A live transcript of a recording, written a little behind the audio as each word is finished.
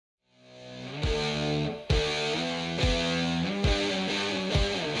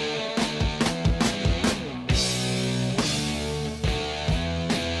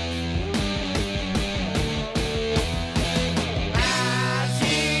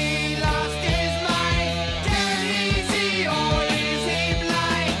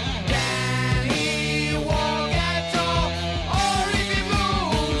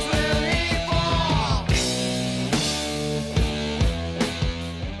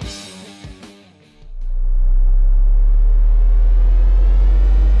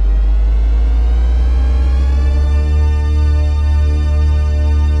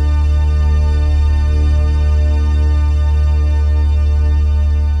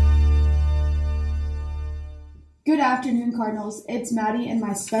afternoon, Cardinals. It's Maddie and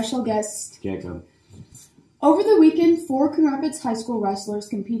my special guest, Jacob. Over the weekend, 4 Coon Rapids High School wrestlers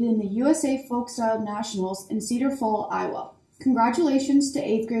competed in the USA Folkstyle Nationals in Cedar Fall, Iowa. Congratulations to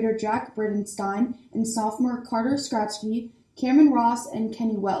 8th grader Jack Bridenstine and sophomore Carter Skratsky, Cameron Ross, and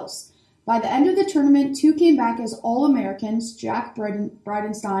Kenny Wells. By the end of the tournament, 2 came back as All-Americans, Jack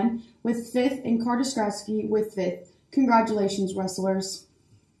Bridenstine with 5th and Carter Skratsky with 5th. Congratulations, wrestlers.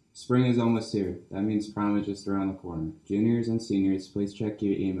 Spring is almost here. That means prom is just around the corner. Juniors and seniors, please check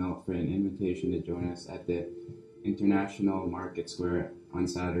your email for an invitation to join us at the International Market Square on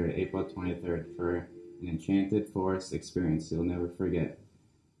Saturday, April 23rd for an Enchanted Forest experience you'll never forget.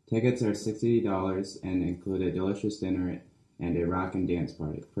 Tickets are $60 and include a delicious dinner and a rock and dance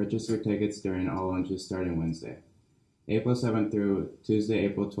party. Purchase your tickets during all lunches starting Wednesday, April 7th through Tuesday,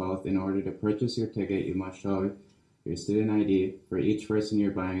 April 12th. In order to purchase your ticket, you must show your student ID for each person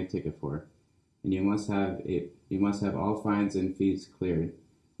you're buying a ticket for, and you must have all fines and fees cleared.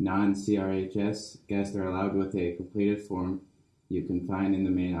 Non-CRHS guests are allowed with a completed form you can find in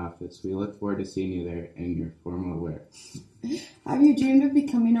the main office. We look forward to seeing you there in your formal wear. Have you dreamed of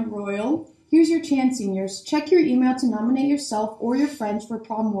becoming a royal? Here's your chance, seniors. Check your email to nominate yourself or your friends for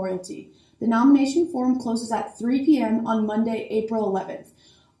prom royalty. The nomination form closes at 3 p.m. on Monday, April 11th.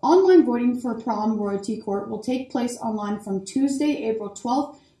 Online voting for prom royalty court will take place online from Tuesday, April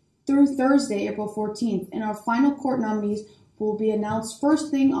 12th through Thursday, April 14th, and our final court nominees will be announced first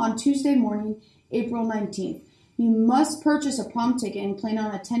thing on Tuesday morning, April 19th. You must purchase a prom ticket and plan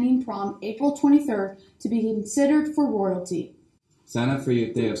on attending prom April 23rd to be considered for royalty. Sign up for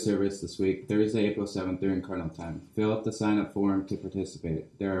Youth Day of Service this week, Thursday, April 7th during Cardinal time. Fill out the sign-up form to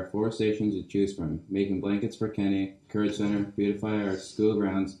participate. There are 4 stations to choose from: making blankets for Kenny, Courage Center, beautify our school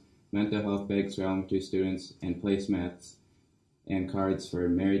grounds, mental health bags for elementary students, and placemats and cards for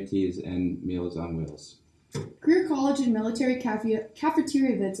Mary Teas and Meals on Wheels. Career College and Military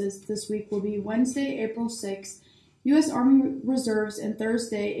Cafeteria visits this week will be Wednesday, April 6th, U.S. Army Reserves, and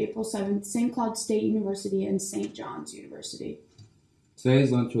Thursday, April 7th, St. Cloud State University and St. John's University.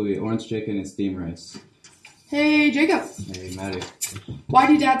 Today's lunch will be orange chicken and steamed rice. Hey, Jacob. Hey, Maddie. Why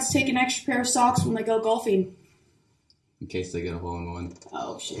do dads take an extra pair of socks when they go golfing? In case they get a hole in one.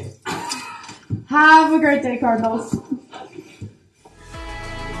 Oh, shit. Have a great day, Cardinals.